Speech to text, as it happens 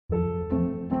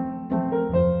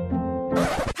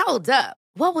Hold up.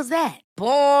 What was that?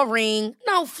 Boring.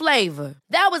 No flavor.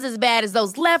 That was as bad as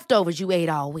those leftovers you ate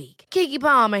all week. Keke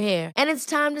Palmer here. And it's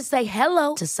time to say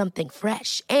hello to something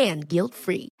fresh and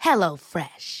guilt-free. Hello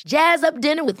Fresh. Jazz up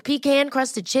dinner with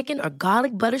pecan-crusted chicken or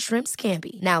garlic butter shrimp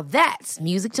scampi. Now that's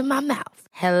music to my mouth.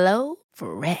 Hello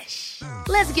Fresh.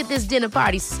 Let's get this dinner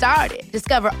party started.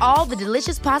 Discover all the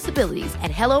delicious possibilities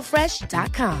at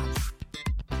hellofresh.com.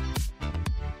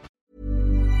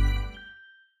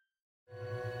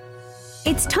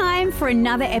 It's time for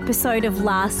another episode of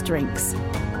Last Drinks,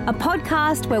 a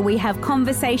podcast where we have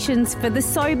conversations for the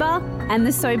sober and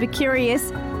the sober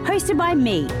curious, hosted by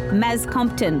me, Maz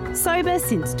Compton, sober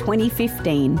since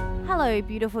 2015. Hello,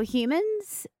 beautiful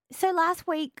humans. So last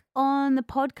week on the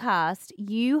podcast,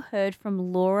 you heard from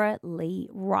Laura Lee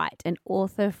Wright, an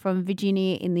author from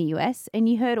Virginia in the US, and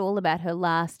you heard all about her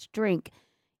last drink.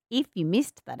 If you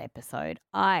missed that episode,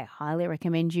 I highly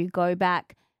recommend you go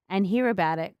back and hear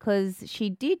about it, because she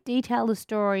did detail the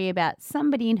story about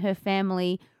somebody in her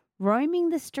family roaming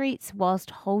the streets whilst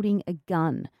holding a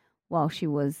gun while she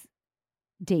was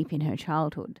deep in her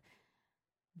childhood.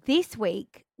 This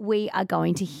week, we are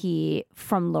going to hear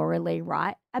from Laura Lee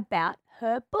Wright about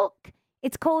her book.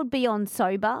 It's called Beyond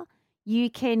Sober. You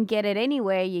can get it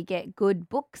anywhere you get good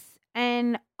books,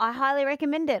 and I highly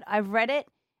recommend it. I've read it,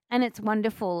 and it's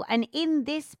wonderful. And in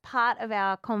this part of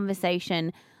our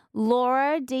conversation,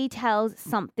 Laura details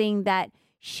something that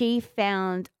she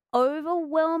found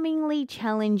overwhelmingly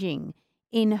challenging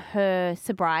in her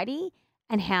sobriety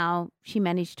and how she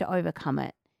managed to overcome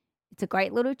it. It's a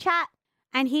great little chat.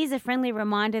 And here's a friendly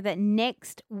reminder that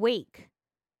next week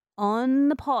on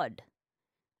the pod,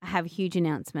 I have a huge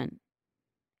announcement.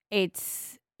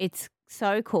 It's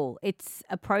so cool. It's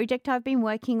a project I've been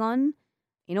working on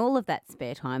in all of that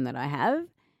spare time that I have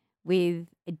with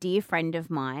a dear friend of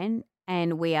mine,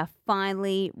 and we are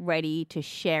finally ready to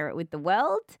share it with the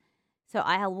world. So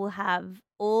I will have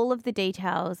all of the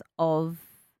details of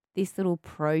this little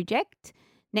project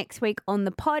next week on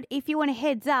the pod. If you want a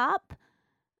heads up,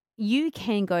 you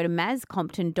can go to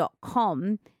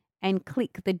mazcompton.com and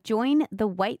click the Join the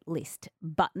Waitlist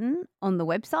button on the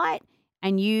website,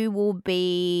 and you will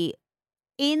be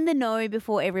in the know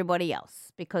before everybody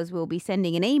else, because we'll be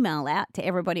sending an email out to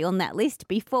everybody on that list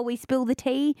before we spill the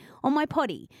tea on my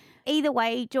potty. Either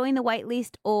way, join the wait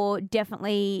list, or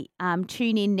definitely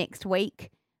tune in next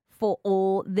week for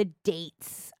all the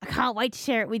deets. I can't wait to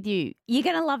share it with you. You're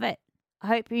going to love it. I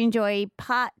hope you enjoy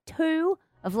part 2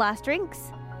 of Last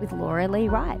Drinks with Laura Lee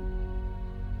Wright.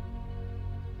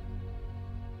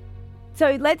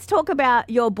 So let's talk about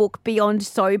your book, Beyond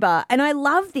Sober. And I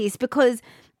love this because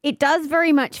it does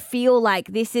very much feel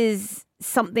like this is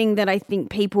something that I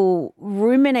think people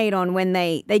ruminate on when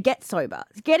they get sober.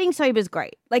 Getting sober is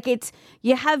great. Like, it's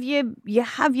you have your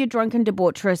drunken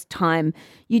debaucherous time.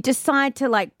 You decide to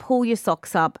like pull your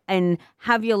socks up and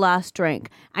have your last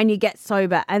drink, and you get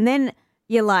sober, and then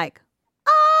you're like,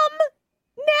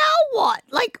 now what?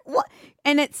 Like, what?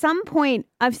 And at some point,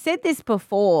 I've said this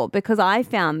before because I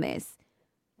found this,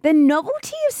 the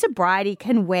novelty of sobriety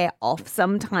can wear off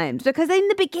sometimes, because in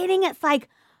the beginning it's like,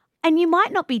 and you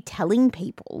might not be telling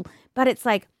people, but it's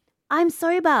like, I'm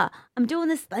sober, I'm doing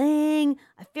this thing,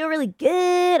 I feel really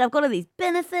good, I've got all these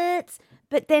benefits.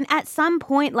 But then at some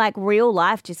point, like, real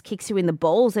life just kicks you in the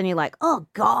balls and you're like, oh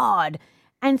God.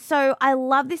 And so I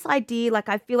love this idea. Like,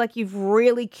 I feel like you've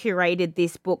really curated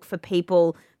this book for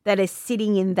people that are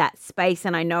sitting in that space.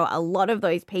 And I know a lot of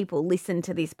those people listen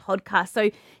to this podcast.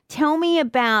 So tell me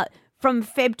about from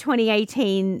Feb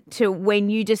 2018 to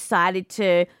when you decided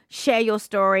to share your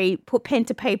story, put pen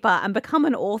to paper and become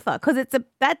an author, because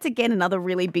that's again another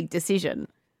really big decision.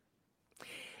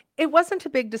 It wasn't a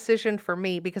big decision for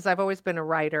me because I've always been a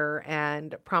writer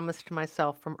and promised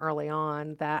myself from early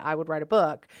on that I would write a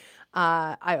book.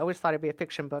 I always thought it'd be a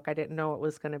fiction book. I didn't know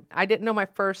my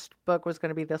first book was going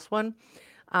to be this one.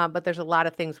 But there's a lot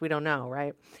of things we don't know,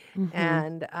 right? Mm-hmm.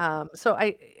 And so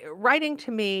writing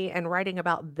to me and writing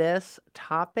about this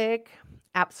topic,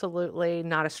 absolutely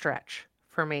not a stretch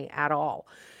for me at all.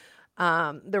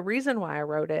 The reason why I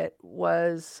wrote it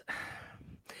was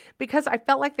because I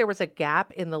felt like there was a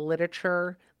gap in the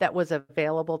literature that was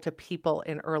available to people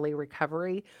in early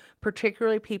recovery,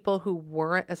 particularly people who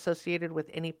weren't associated with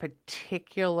any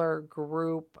particular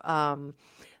group or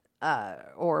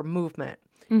movement.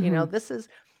 Mm-hmm. You know, this is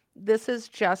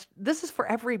for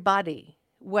everybody,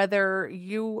 whether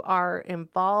you are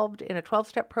involved in a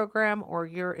 12-step program or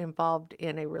you're involved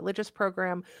in a religious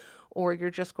program or you're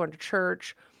just going to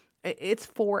church. It's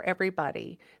for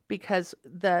everybody, because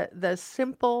the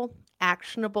simple,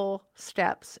 actionable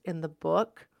steps in the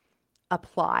book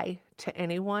apply to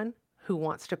anyone who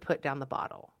wants to put down the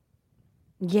bottle.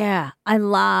 Yeah, I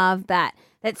love that.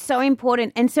 That's so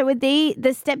important. And so with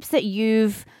the steps that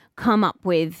you've come up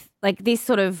with, like this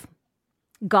sort of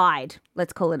guide,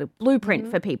 let's call it a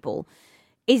blueprint for people,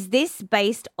 is this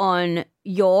based on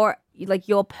your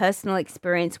personal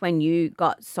experience when you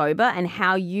got sober and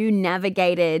how you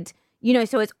navigated,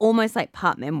 so it's almost like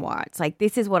part memoir. It's like,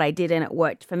 this is what I did and it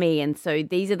worked for me. And so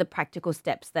these are the practical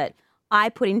steps that I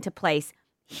put into place.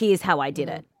 Here's how I did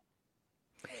it.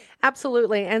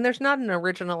 Absolutely. And there's not an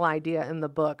original idea in the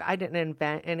book. I didn't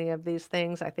invent any of these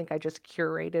things. I think I just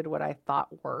curated what I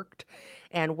thought worked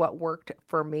and what worked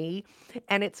for me.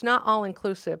 And it's not all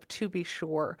inclusive, to be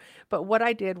sure. But what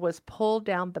I did was pull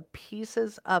down the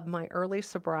pieces of my early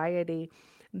sobriety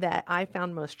that I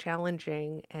found most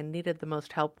challenging and needed the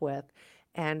most help with,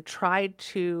 and tried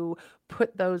to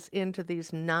put those into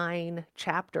these 9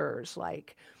 chapters.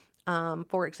 Like,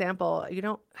 for example,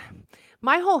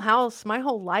 my whole house, my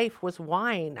whole life was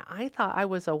wine. I thought I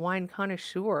was a wine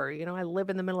connoisseur. I live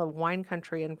in the middle of wine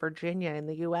country in Virginia in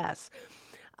the U.S.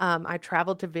 I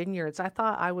traveled to vineyards. I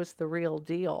thought I was the real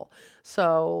deal.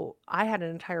 So I had an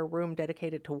entire room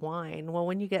dedicated to wine. Well,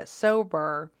 when you get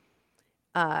sober,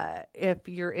 if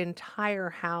your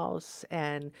entire house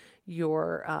and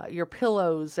your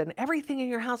pillows and everything in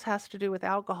your house has to do with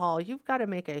alcohol, you've got to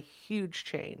make a huge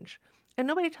change. And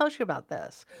nobody tells you about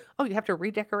this. Oh, you have to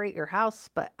redecorate your house,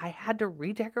 but I had to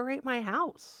redecorate my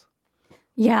house.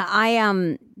 Yeah,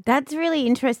 that's really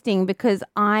interesting because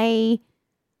I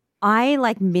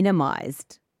like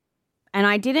minimized,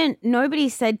 and nobody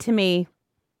said to me,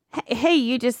 hey,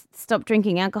 you just stopped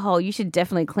drinking alcohol. You should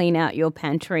definitely clean out your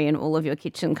pantry and all of your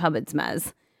kitchen cupboards,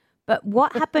 Maz. But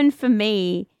what happened for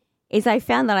me is I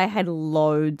found that I had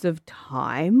loads of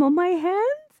time on my hands.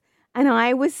 And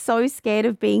I was so scared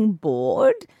of being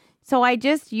bored. So I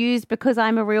just used, because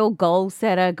I'm a real goal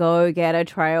setter, go-getter,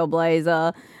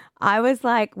 trailblazer, I was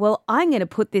like, well, I'm going to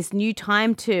put this new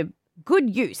time to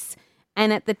good use.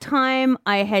 And at the time,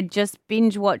 I had just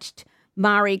binge-watched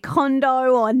Marie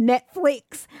Kondo on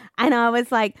Netflix. And I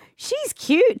was like, she's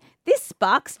cute. This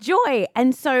sparks joy.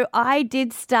 And so I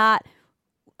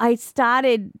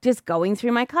started just going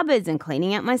through my cupboards and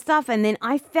cleaning out my stuff. And then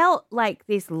I felt like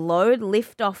this load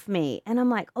lift off me. And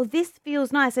I'm like, oh, this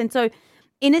feels nice. And so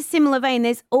in a similar vein,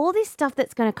 there's all this stuff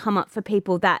that's going to come up for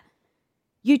people that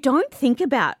you don't think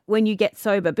about when you get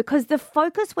sober, because the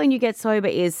focus when you get sober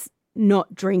is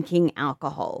not drinking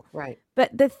alcohol. Right.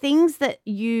 But the things that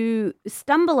you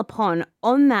stumble upon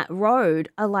on that road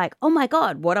are like, oh my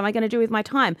God, what am I going to do with my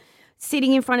time?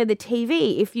 Sitting in front of the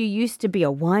TV, if you used to be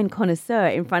a wine connoisseur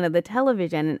in front of the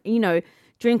television and,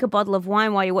 drink a bottle of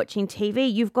wine while you're watching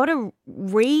TV, you've got to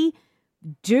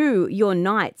redo your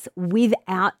nights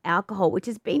without alcohol, which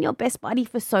has been your best buddy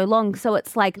for so long. So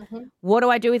it's like, what do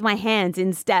I do with my hands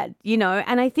instead?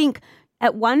 And I think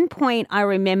at one point I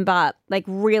remember like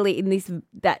really in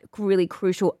that really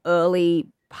crucial early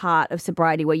part of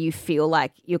sobriety where you feel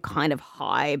like you're kind of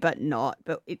high but not,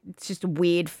 but it's just a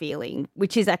weird feeling,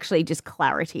 which is actually just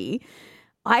clarity.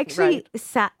 I actually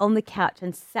sat on the couch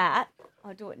and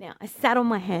I'll do it now. I sat on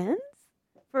my hands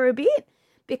for a bit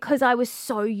because I was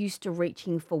so used to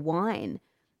reaching for wine,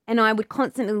 and I would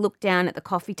constantly look down at the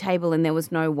coffee table and there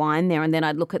was no wine there, and then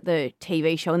I'd look at the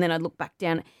TV show and then I'd look back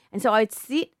down, and so I'd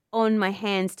sit on my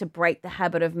hands to break the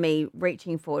habit of me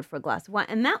reaching forward for a glass of wine,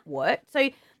 and that worked. So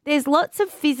there's lots of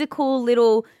physical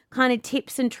little kind of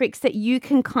tips and tricks that you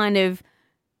can kind of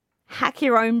hack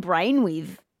your own brain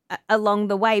with along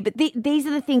the way. But these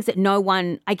are the things that no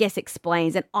one, I guess,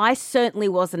 explains. And I certainly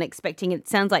wasn't expecting. It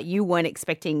sounds like you weren't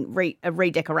expecting a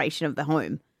redecoration of the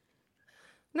home.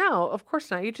 No, of course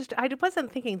not. I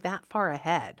wasn't thinking that far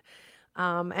ahead.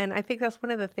 And I think that's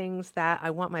one of the things that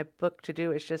I want my book to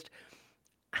do is just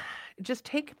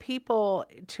take people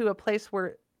to a place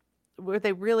where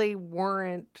they really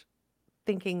weren't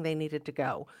thinking they needed to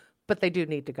go, but they do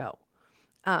need to go.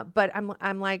 But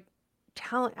I'm like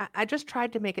I just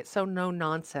tried to make it so no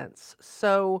nonsense,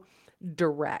 so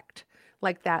direct,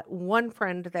 like that one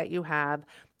friend that you have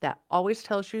that always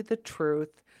tells you the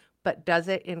truth, but does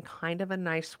it in kind of a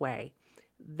nice way.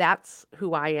 That's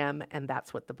who I am, and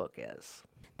that's what the book is.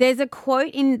 There's a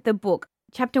quote in the book.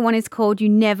 Chapter 1 is called "You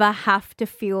Never Have to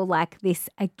Feel Like This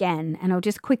Again." And I'll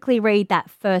just quickly read that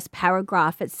first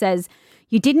paragraph. It says,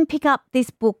 "You didn't pick up this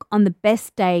book on the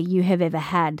best day you have ever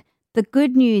had. The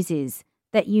good news is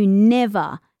that you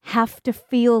never have to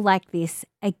feel like this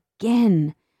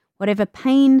again. Whatever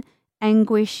pain,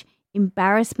 anguish,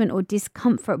 embarrassment, or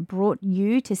discomfort brought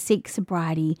you to seek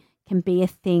sobriety can be a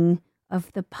thing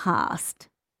of the past."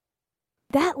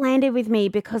 That landed with me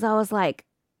because I was like,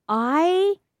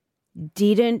 I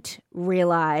didn't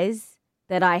realize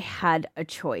that I had a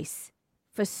choice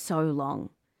for so long.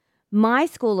 My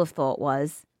school of thought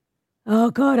was,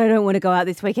 oh God, I don't want to go out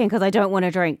this weekend because I don't want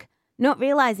to drink. Not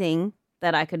realizing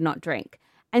that I could not drink.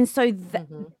 And so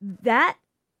that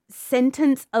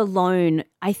sentence alone,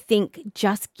 I think,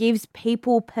 just gives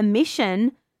people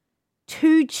permission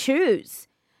to choose.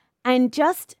 And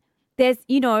just there's,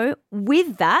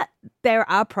 with that, there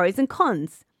are pros and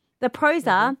cons. The pros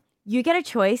are you get a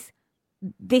choice.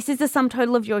 This is the sum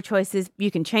total of your choices.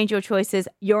 You can change your choices.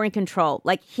 You're in control.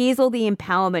 Like, here's all the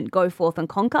empowerment. Go forth and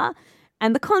conquer.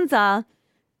 And the cons are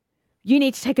you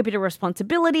need to take a bit of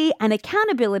responsibility and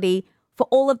accountability for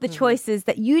all of the choices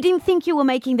that you didn't think you were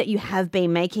making that you have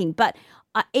been making. But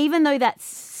even though that's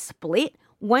split,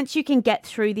 once you can get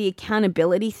through the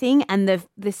accountability thing and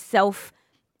the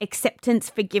self-acceptance,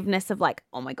 forgiveness of like,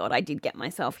 oh my God, I did get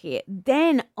myself here.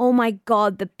 Then, oh my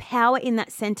God, the power in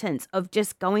that sentence of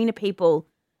just going to people,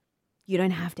 you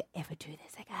don't have to ever do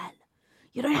this again.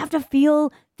 You don't have to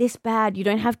feel this bad. You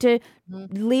don't have to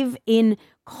live in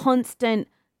constant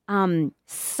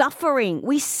suffering.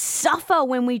 We suffer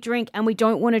when we drink and we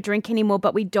don't want to drink anymore,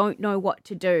 but we don't know what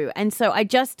to do. And so I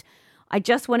just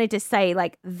wanted to say,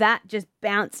 like, that just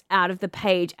bounced out of the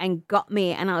page and got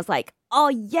me. And I was like, oh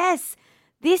yes,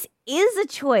 this is a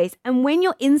choice. And when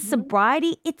you're in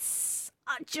sobriety, it's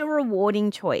such a rewarding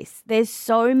choice. There's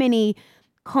so many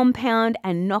compound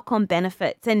and knock-on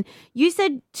benefits. And you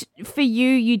said for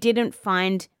you didn't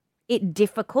find it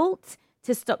difficult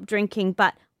to stop drinking,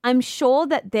 but I'm sure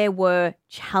that there were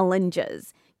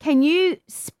challenges. Can you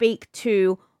speak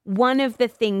to one of the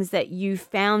things that you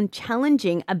found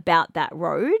challenging about that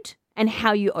road and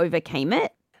how you overcame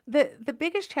it? The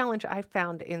biggest challenge I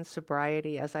found in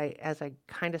sobriety as I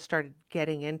kind of started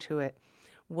getting into it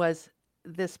was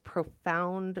this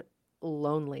profound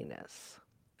loneliness.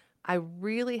 I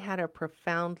really had a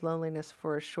profound loneliness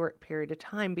for a short period of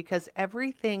time because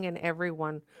everything and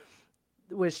everyone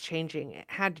was changing. It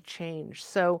had to change.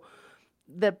 So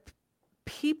the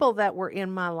people that were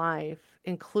in my life,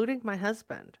 including my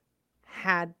husband,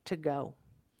 had to go.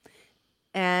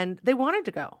 And they wanted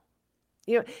to go.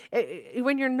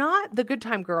 When you're not the good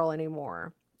time girl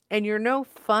anymore and you're no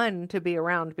fun to be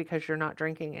around because you're not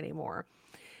drinking anymore,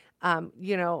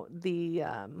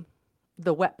 the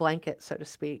wet blanket, so to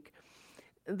speak,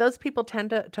 those people tend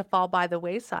to fall by the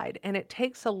wayside. And it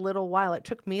takes a little while. It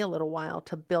took me a little while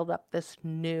to build up this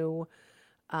new,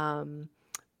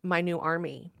 my new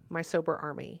army, my sober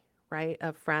army, right,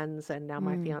 of friends, and now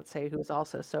my fiance who is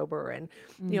also sober. And,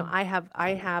 I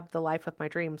have the life of my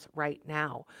dreams right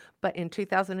now. But in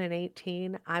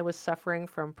 2018, I was suffering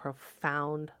from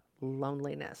profound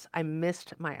loneliness. I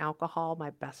missed my alcohol, my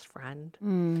best friend.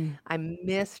 I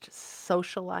missed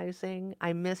socializing.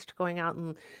 I missed going out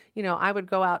and, I would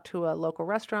go out to a local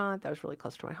restaurant that was really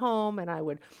close to my home, and I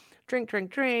would drink,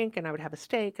 and I would have a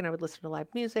steak, and I would listen to live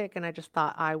music, and I just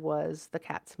thought I was the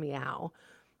cat's meow.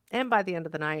 And by the end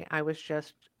of the night, I was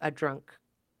just a drunk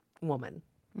woman,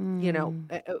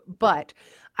 but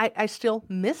I still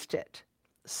missed it.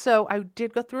 So I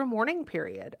did go through a mourning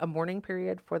period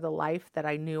for the life that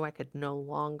I knew I could no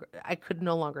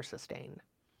longer sustain.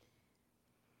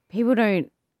 People don't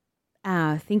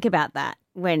think about that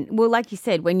like you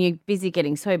said, when you're busy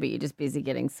getting sober, you're just busy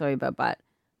getting sober. But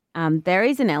there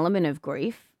is an element of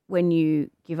grief when you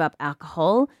give up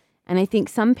alcohol. And I think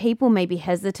some people may be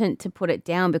hesitant to put it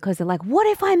down because they're like, what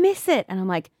if I miss it? And I'm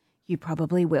like, you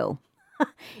probably will.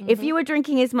 If you were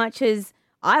drinking as much as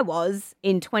I was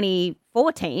in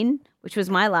 2014, which was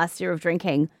my last year of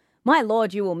drinking, my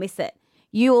Lord, you will miss it.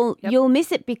 You'll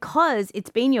miss it because it's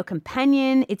been your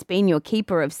companion, it's been your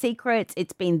keeper of secrets,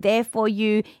 it's been there for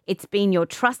you, it's been your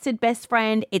trusted best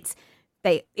friend.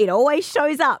 It always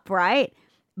shows up, right?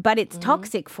 But it's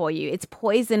toxic for you, it's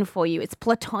poison for you, it's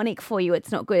platonic for you,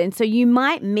 it's not good. And so you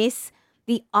might miss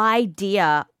the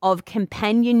idea of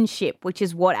companionship, which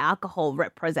is what alcohol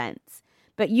represents.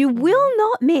 But you will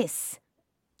not miss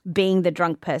being the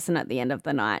drunk person at the end of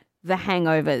the night, the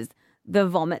hangovers, the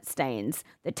vomit stains,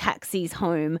 the taxis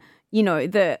home,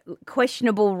 the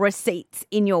questionable receipts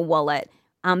in your wallet,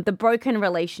 the broken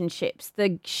relationships,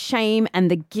 the shame and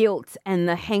the guilt and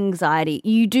the anxiety.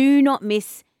 You do not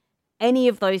miss any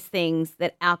of those things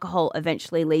that alcohol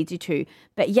eventually leads you to.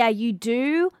 But yeah, you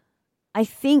do, I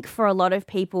think, for a lot of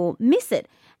people, miss it.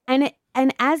 And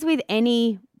as with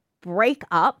any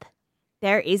breakup,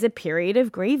 there is a period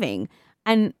of grieving.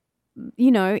 And,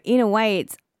 in a way,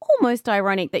 it's almost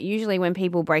ironic that usually when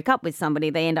people break up with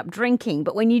somebody, they end up drinking.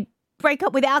 But when you break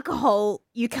up with alcohol,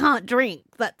 you can't drink.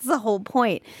 That's the whole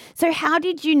point. So how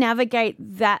did you navigate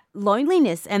that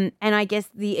loneliness and I guess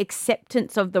the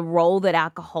acceptance of the role that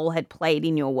alcohol had played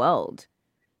in your world?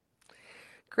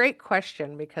 Great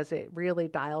question, because it really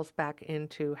dials back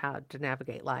into how to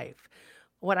navigate life.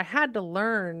 What I had to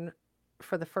learn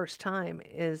for the first time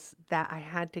is that I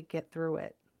had to get through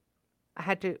it. I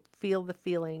had to feel the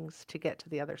feelings to get to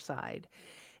the other side.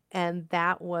 And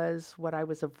that was what I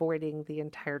was avoiding the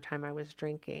entire time I was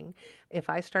drinking. If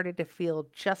I started to feel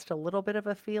just a little bit of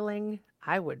a feeling,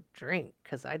 I would drink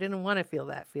because I didn't want to feel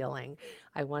that feeling.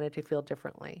 I wanted to feel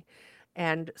differently.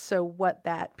 And so what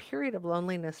that period of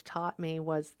loneliness taught me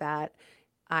was that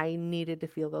I needed to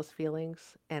feel those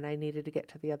feelings and I needed to get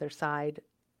to the other side.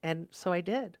 And so I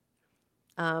did.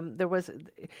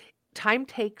 Time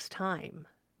takes time.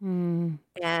 And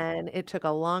it took a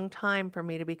long time for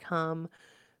me to become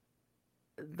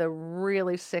the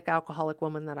really sick alcoholic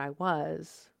woman that I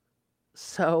was.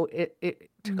 So it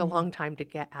took a long time to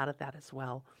get out of that as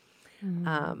well.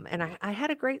 And I had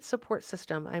a great support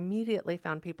system. I immediately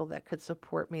found people that could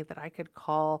support me, that I could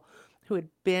call, who had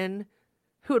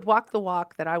walked the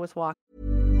walk that I was walking.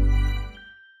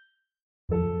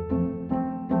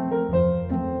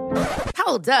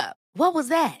 Hold up. What was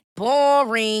that?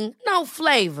 Boring. No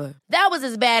flavor. That was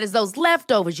as bad as those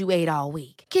leftovers you ate all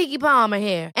week. Keke Palmer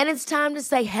here, and it's time to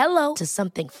say hello to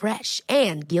something fresh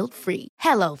and guilt-free.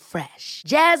 HelloFresh.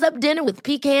 Jazz up dinner with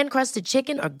pecan-crusted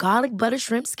chicken or garlic butter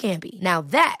shrimp scampi. Now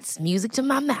that's music to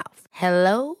my mouth.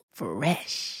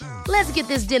 HelloFresh. Let's get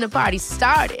this dinner party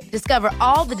started. Discover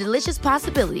all the delicious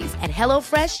possibilities at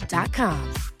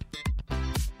HelloFresh.com.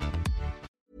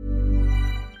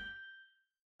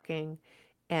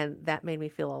 And that made me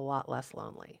feel a lot less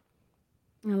lonely.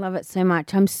 I love it so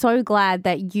much. I'm so glad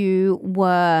that you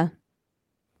were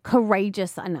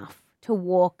courageous enough to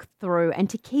walk through and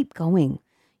to keep going.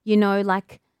 You know,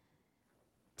 like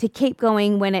to keep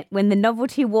going when the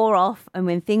novelty wore off and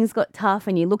when things got tough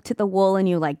and you looked at the wall and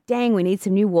you're like, dang, we need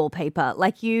some new wallpaper.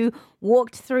 Like you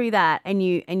walked through that and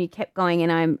you kept going.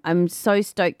 And I'm so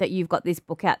stoked that you've got this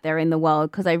book out there in the world,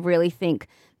 because I really think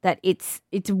that it's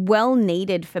well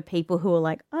needed for people who are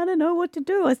like, I don't know what to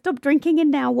do. I stopped drinking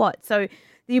and now what? So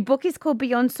your book is called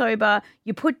Beyond Sober.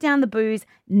 You put down the booze,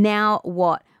 now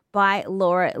what? By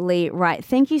Laura Lee Wright.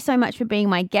 Thank you so much for being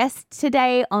my guest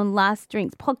today on Last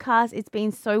Drinks podcast. It's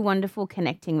been so wonderful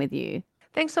connecting with you.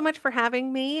 Thanks so much for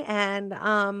having me. And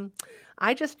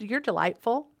you're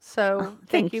delightful. So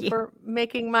thank you for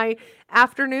making my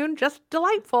afternoon just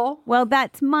delightful. Well,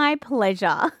 that's my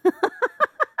pleasure.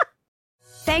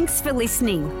 Thanks for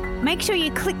listening. Make sure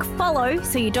you click follow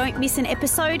so you don't miss an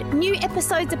episode. New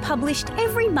episodes are published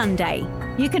every Monday.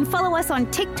 You can follow us on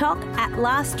TikTok at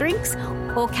Last Drinks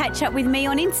or catch up with me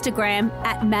on Instagram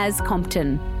at Maz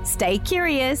Compton. Stay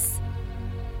curious.